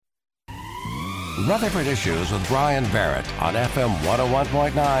Rutherford Issues with Bryan Barrett on FM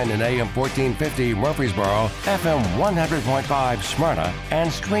 101.9 and AM 1450 Murfreesboro, FM 100.5 Smyrna,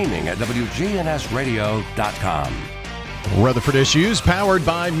 and streaming at WGNSradio.com. Rutherford Issues, powered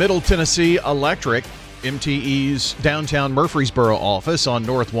by Middle Tennessee Electric. MTE's downtown Murfreesboro office on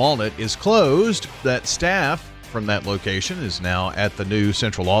North Walnut is closed. That staff from that location is now at the new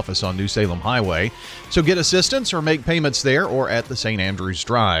central office on New Salem Highway. So get assistance or make payments there or at the St. Andrews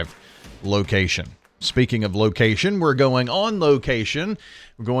Drive location. Speaking of location, we're going on location.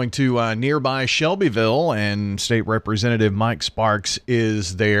 We're going to nearby Shelbyville, and State Representative Mike Sparks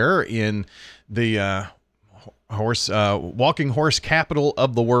is there in the walking horse capital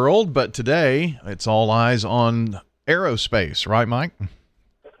of the world. But today, it's all eyes on aerospace, right, Mike?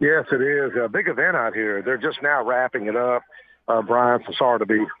 Yes, it is. A big event out here. They're just now wrapping it up. Brian, so sorry to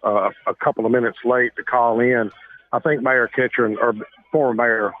be a couple of minutes late to call in. I think Mayor Ketron, or former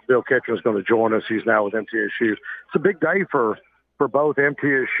Mayor Bill Ketron, is going to join us. He's now with MTSU. It's a big day for both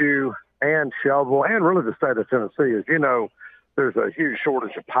MTSU and Shelbyville and really the state of Tennessee. As you know, there's a huge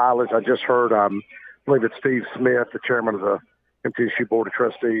shortage of pilots. I just heard, I believe it's Steve Smith, the chairman of the MTSU Board of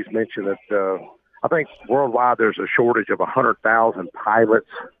Trustees, mentioned that I think worldwide there's a shortage of 100,000 pilots,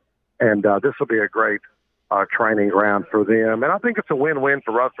 and this will be a great training ground for them. And I think it's a win-win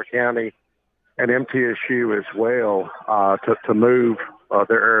for Rutherford County and MTSU as well to move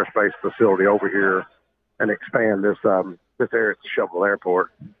their aerospace facility over here and expand this area at Shelbyville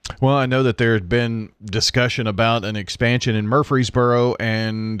Airport. Well, I know that there had been discussion about an expansion in Murfreesboro,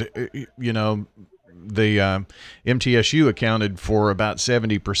 and the MTSU accounted for about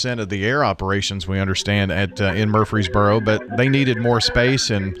 70% of the air operations, we understand, in Murfreesboro, but they needed more space,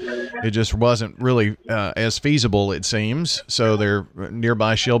 and it just wasn't really as feasible, it seems. So they're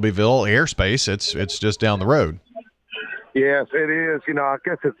nearby Shelbyville airspace. It's just down the road. Yes, it is. I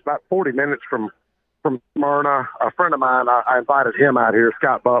guess it's about 40 minutes from Smyrna. A friend of mine, I invited him out here.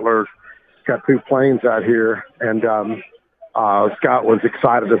 Scott Butler's got 2 planes out here, and Scott was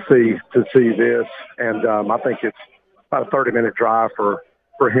excited to see this, and I think it's about a 30-minute drive for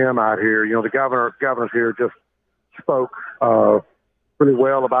him out here. The governor's here just spoke really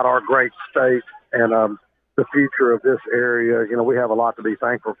well about our great state and the future of this area. We have a lot to be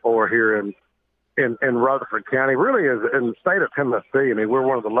thankful for here in Rutherford County. Really, is in the state of Tennessee. I mean, we're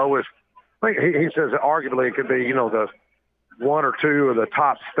one of the lowest. I think he says that arguably it could be the 1 or 2 of the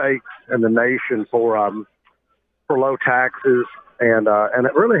top states in the nation for low taxes and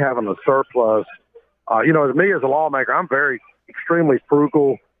it really having a surplus. To me as a lawmaker, I'm extremely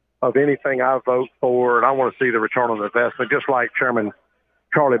frugal of anything I vote for, and I want to see the return on investment, just like Chairman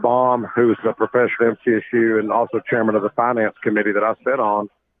Charlie Baum, who's a professor at MTSU and also chairman of the finance committee that I sit on.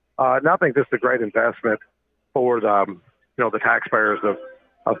 And I think this is a great investment for the taxpayers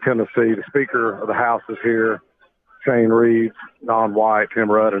of Tennessee. The Speaker of the House is here, Shane Reed, Don White, Tim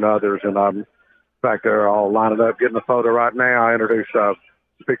Rudd, and others, and I'm back there all lining up, getting a photo right now. I introduced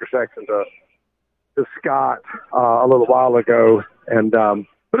Speaker Sexton to Scott a little while ago, and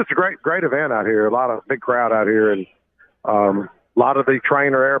but it's a great event out here. A lot of big crowd out here, and a lot of the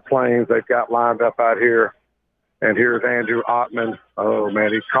trainer airplanes they've got lined up out here. And here's Andrew Ottman. Oh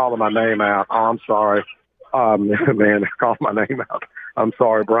man, he's calling my name out. Oh, I'm sorry, man, they're calling my name out. I'm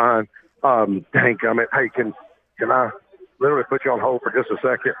sorry, Brian. Dang, hey, can I literally put you on hold for just a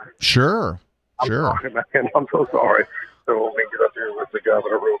second? Sure. Sure. Sorry, man. I'm so sorry. So let me get up here with the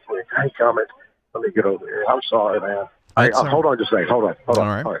governor real quick. Hey, comment. Let me get over here. I'm sorry, man. Hey, hold on just a second. Hold on.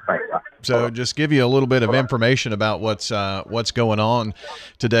 All right. Thanks. So just give you a little bit of information about what's going on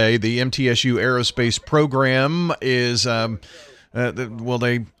today. The MTSU Aerospace program is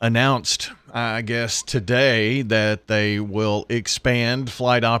they announced, I guess, today that they will expand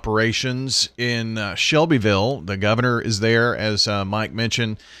flight operations in Shelbyville. The governor is there, as Mike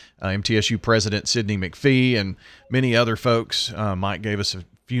mentioned. MTSU President Sidney McPhee and many other folks. Mike gave us a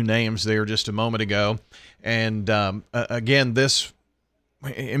few names there just a moment ago. And again, this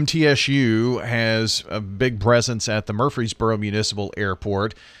MTSU has a big presence at the Murfreesboro Municipal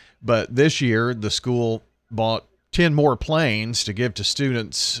Airport, but this year the school bought 10 more planes to give to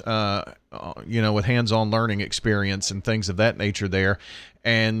students, with hands-on learning experience and things of that nature there.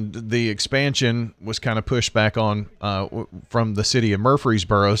 And the expansion was kind of pushed back on from the city of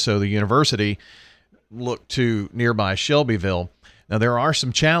Murfreesboro, so the university looked to nearby Shelbyville. Now, there are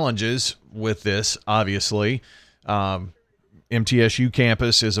some challenges with this, obviously. MTSU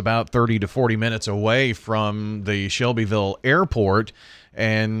campus is about 30 to 40 minutes away from the Shelbyville airport,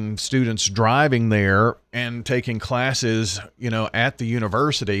 and students driving there and taking classes, at the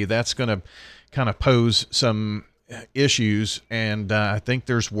university, that's going to kind of pose some issues. And I think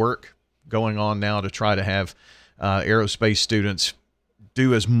there's work going on now to try to have aerospace students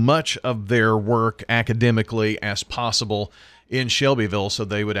do as much of their work academically as possible in Shelbyville, so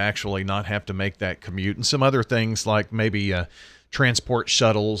they would actually not have to make that commute, and some other things like maybe transport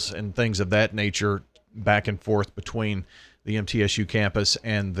shuttles and things of that nature back and forth between the MTSU campus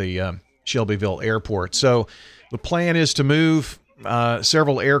and the Shelbyville airport. So the plan is to move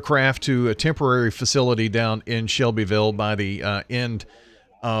several aircraft to a temporary facility down in Shelbyville by the end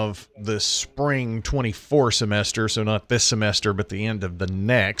of the spring 24 semester, so not this semester, but the end of the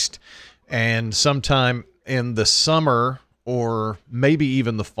next. And sometime in the summer or maybe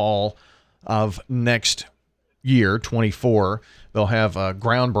even the fall of next year, 24, they'll have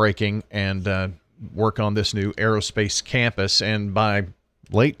groundbreaking and work on this new aerospace campus. And by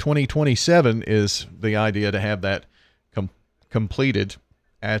late 2027 is the idea to have that completed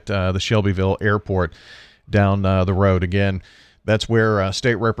at the Shelbyville airport down the road. Again, that's where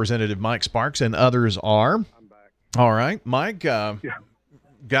State Representative Mike Sparks and others are. I'm back. All right, Mike, got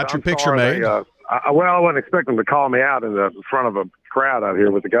your picture made. I wasn't expecting them to call me out in front of a crowd out here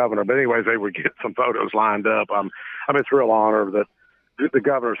with the governor, but anyways, they would get some photos lined up. It's a real honor that the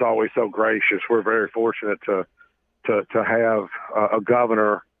governor's always so gracious. We're very fortunate to have a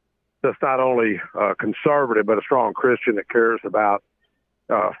governor that's not only conservative but a strong Christian that cares about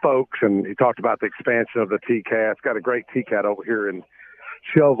folks. And he talked about the expansion of the TCAT. It's got a great TCAT over here in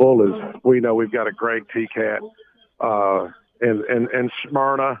Shelbyville. As we know, we've got a great TCAT in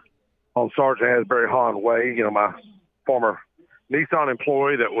Smyrna on Sergeant Asbury Hahn Way. You know, my former Nissan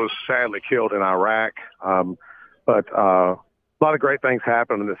employee that was sadly killed in Iraq. But a lot of great things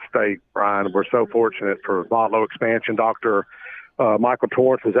happen in this state, Brian. We're so fortunate for Motlow expansion. Dr. Michael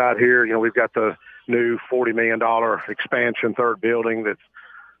Torrance is out here. You know, we've got the new $40 million expansion third building that's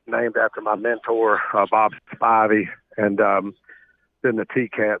named after my mentor, Bob Spivey, and then the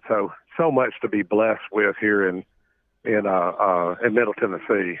TCAT. So much to be blessed with here in Middle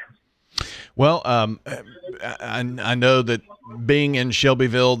Tennessee. Well, I know that being in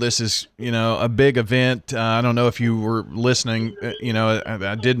Shelbyville, this is, a big event. I don't know if you were listening.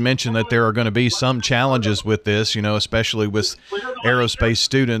 I did mention that there are going to be some challenges with this, especially with aerospace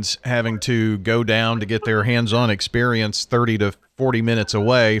students having to go down to get their hands-on experience 30 to 40 minutes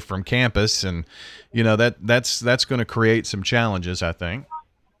away from campus. And, that's going to create some challenges, I think.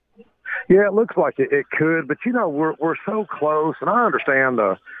 Yeah, it looks like it could. But, we're so close. And I understand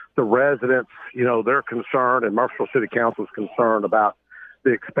the residents, they're concerned, and Murfreesboro City Council is concerned about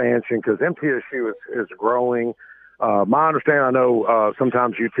the expansion because MTSU is growing. My understanding, I know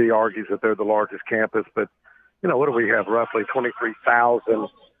sometimes UT argues that they're the largest campus, but, what do we have? Roughly 23,000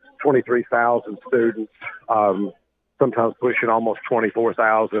 students, sometimes pushing almost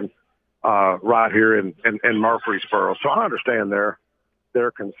 24,000 right here in Murfreesboro. So I understand their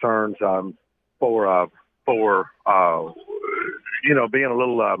concerns for being a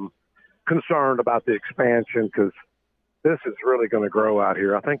little concerned about the expansion because this is really going to grow out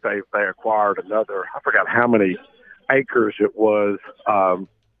here. I think they acquired another, I forgot how many acres it was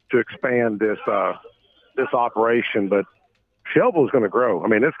to expand this operation, but Shelbyville is going to grow. I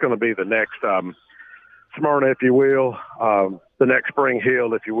mean, it's going to be the next Smyrna, if you will, the next Spring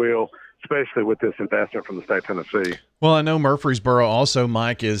Hill, if you will, especially with this investment from the state of Tennessee. Well, I know Murfreesboro also,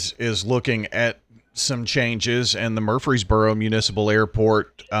 Mike, is looking at some changes, and the Murfreesboro Municipal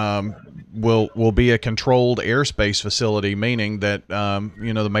Airport will be a controlled airspace facility, meaning that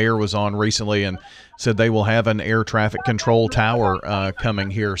the mayor was on recently and said they will have an air traffic control tower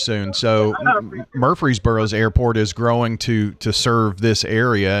coming here soon. So Murfreesboro's airport is growing to serve this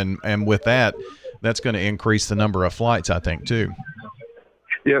area, and with that's going to increase the number of flights, I think, too.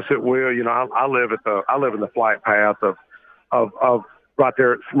 Yes, it will. I live in the flight path of right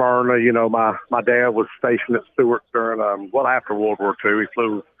there at Smyrna. My dad was stationed at Stewart during, after World War II. He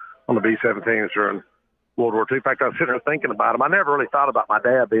flew on the B-17s during World War II. In fact, I was sitting there thinking about him. I never really thought about my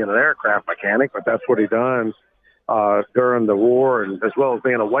dad being an aircraft mechanic, but that's what he done during the war, and as well as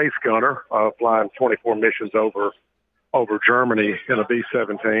being a waist gunner, flying 24 missions over Germany in a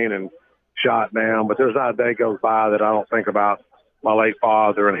B-17 and shot down. But there's not a day goes by that I don't think about my late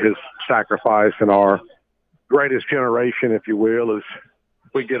father and his sacrifice. And our greatest generation, if you will, as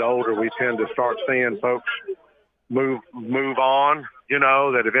we get older, we tend to start seeing folks move on,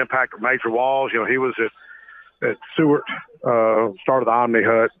 that have impacted major walls. He was at Seward, started the Omni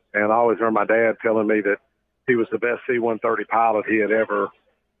Hut, and I always remember my dad telling me that he was the best C-130 pilot he had ever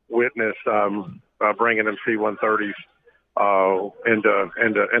witnessed, bringing them C-130s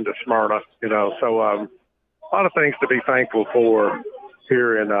into Smyrna, So a lot of things to be thankful for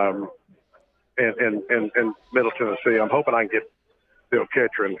here in Middle Tennessee. I'm hoping I can get Bill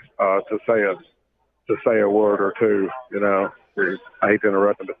Ketron to say a word or two. I hate to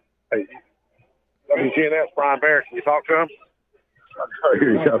interrupt him, but hey, WGNS, Bryan Barrett, can you talk to him?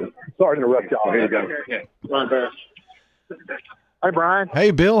 Here you go. Sorry to interrupt y'all. Here you go. Yeah, Bryan Barrett. Hey, Brian.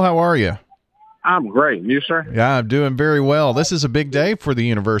 Hey, Bill, how are you? I'm great. You, sir? Yeah, I'm doing very well. This is a big day for the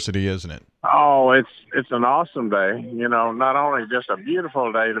university, isn't it? Oh, it's an awesome day. Not only just a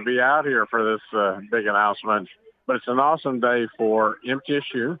beautiful day to be out here for this big announcement, but it's an awesome day for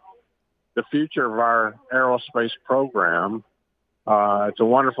MTSU, the future of our aerospace program. It's a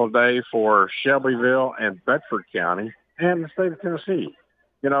wonderful day for Shelbyville and Bedford County and the state of Tennessee.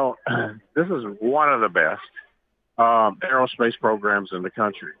 This is one of the best aerospace programs in the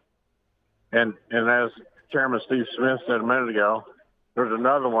country. And as Chairman Steve Smith said a minute ago, there's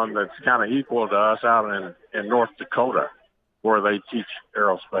another one that's kind of equal to us out in North Dakota where they teach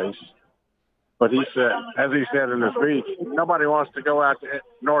aerospace. But he said, as he said in his speech, nobody wants to go out to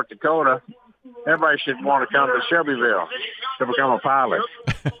North Dakota. Everybody should want to come to Shelbyville to become a pilot.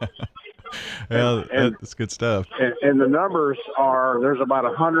 Yeah, that's good stuff. And the numbers are, there's about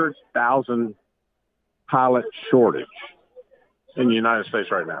 100,000 pilot shortage in the United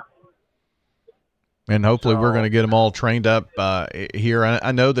States right now. And hopefully we're going to get them all trained up here.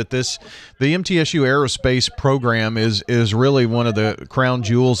 I know that the MTSU Aerospace program is really one of the crown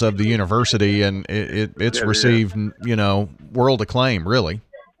jewels of the university, and it's received, world acclaim, really.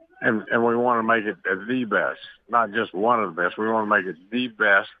 And we want to make it the best, not just one of the best. We want to make it the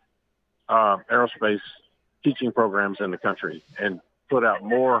best aerospace teaching programs in the country and put out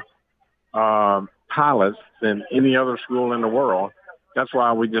more pilots than any other school in the world. That's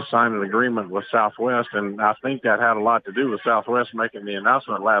why we just signed an agreement with Southwest, and I think that had a lot to do with Southwest making the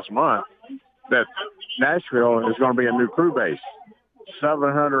announcement last month that Nashville is going to be a new crew base,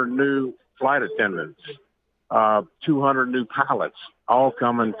 700 new flight attendants, 200 new pilots, all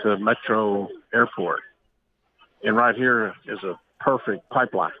coming to Metro Airport. And right here is a perfect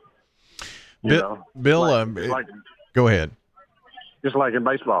pipeline. Bill, go ahead. Just like in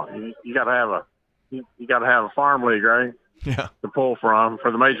baseball, you got to have a farm league, right? Yeah. To pull from for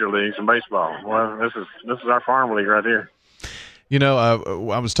the major leagues in baseball. Well, this is our farm league right here.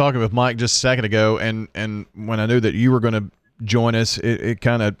 I was talking with Mike just a second ago, and when I knew that you were going to join us, it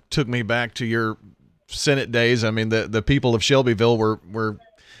kind of took me back to your Senate days. I mean, the people of Shelbyville were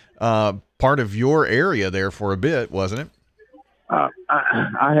part of your area there for a bit, wasn't it?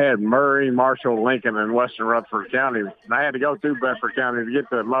 I had Murray, Marshall, Lincoln, and Western Rutherford County, and I had to go through Bedford County to get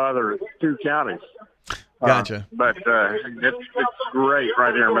to my other two counties. Gotcha. But it's great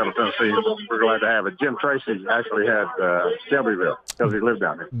right here in Middle Tennessee. We're glad to have it. Jim Tracy actually had Shelbyville because he lived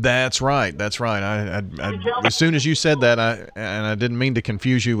down here. That's right. I as soon as you said that, I didn't mean to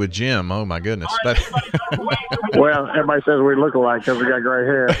confuse you with Jim. Oh my goodness! But well, everybody says we look alike because we got gray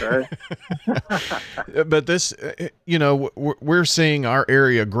hair. Right? But this, we're seeing our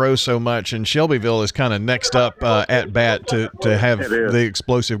area grow so much, and Shelbyville is kind of next up at bat to have the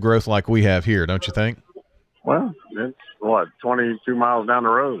explosive growth like we have here. Don't you think? Well, it's 22 miles down the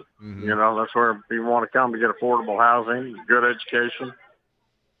road. Mm-hmm. That's where people want to come to get affordable housing, good education.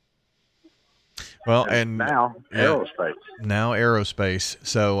 Well, and now aerospace. Now aerospace.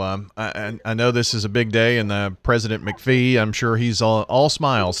 So I know this is a big day, and President McPhee, I'm sure he's all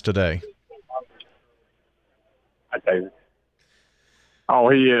smiles today. I tell you. Oh,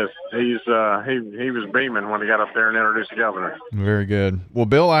 he is. He was beaming when he got up there and introduced the governor. Very good. Well,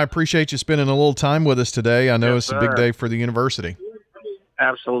 Bill, I appreciate you spending a little time with us today. I know Yes, it's a big day for the university.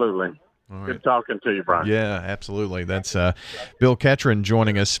 Absolutely. All Good right. talking to you, Brian. Yeah, absolutely. That's Bill Ketron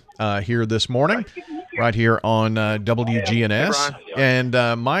joining us here this morning, right here on WGNS.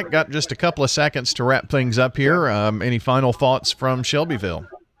 And Mike, got just a couple of seconds to wrap things up here. Any final thoughts from Shelbyville?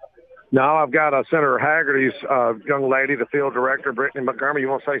 No, I've got Senator Haggerty's young lady, the field director, Brittany Montgomery. You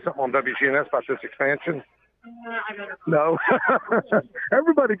want to say something on WGNS about this expansion? No.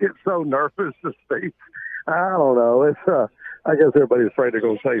 Everybody gets so nervous to speak. I don't know. It's I guess everybody's afraid they're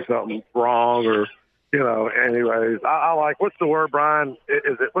going to say something wrong or, anyways. I like, what's the word, Brian?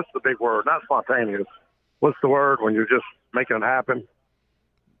 What's the big word? Not spontaneous. What's the word when you're just making it happen?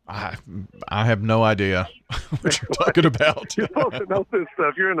 I have no idea what you're talking about. You're supposed to know this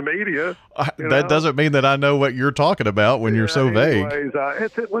stuff. You're in the media. That doesn't mean that I know what you're talking about when you're so vague. Anyways,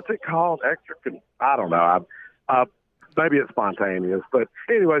 what's it called? I don't know. Maybe it's spontaneous. But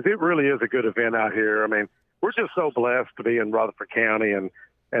anyways, it really is a good event out here. I mean, we're just so blessed to be in Rutherford County and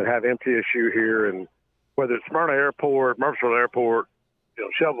have MTSU here. And whether it's Smyrna Airport, Murfreesboro Airport,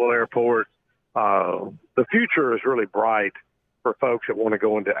 Shelbyville Airport, the future is really bright for folks that want to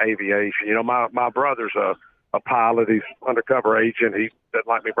go into aviation. My brother's a a pilot. He's undercover agent. He doesn't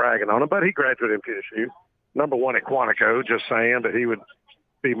like me bragging on him, but he graduated MTSU, #1 at Quantico. Just saying that he would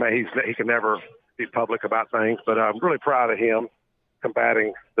be made. He can never be public about things, but I'm really proud of him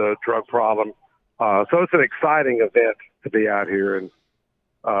combating the drug problem. So it's an exciting event to be out here in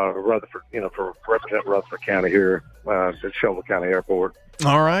Rutherford, for represent Rutherford County here at Shelby County Airport.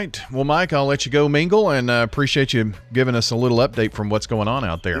 All right. Well, Mike, I'll let you go mingle, and appreciate you giving us a little update from what's going on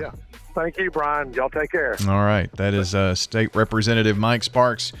out there. Yeah. Thank you, Brian. Y'all take care. All right. That is State Representative Mike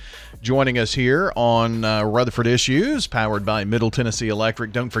Sparks joining us here on Rutherford Issues, powered by Middle Tennessee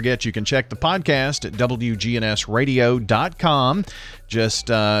Electric. Don't forget, you can check the podcast at WGNSradio.com. Just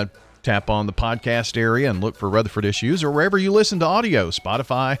tap on the podcast area and look for Rutherford Issues, or wherever you listen to audio,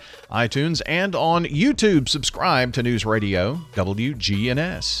 Spotify, iTunes, and on YouTube. Subscribe to News Radio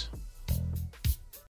WGNS.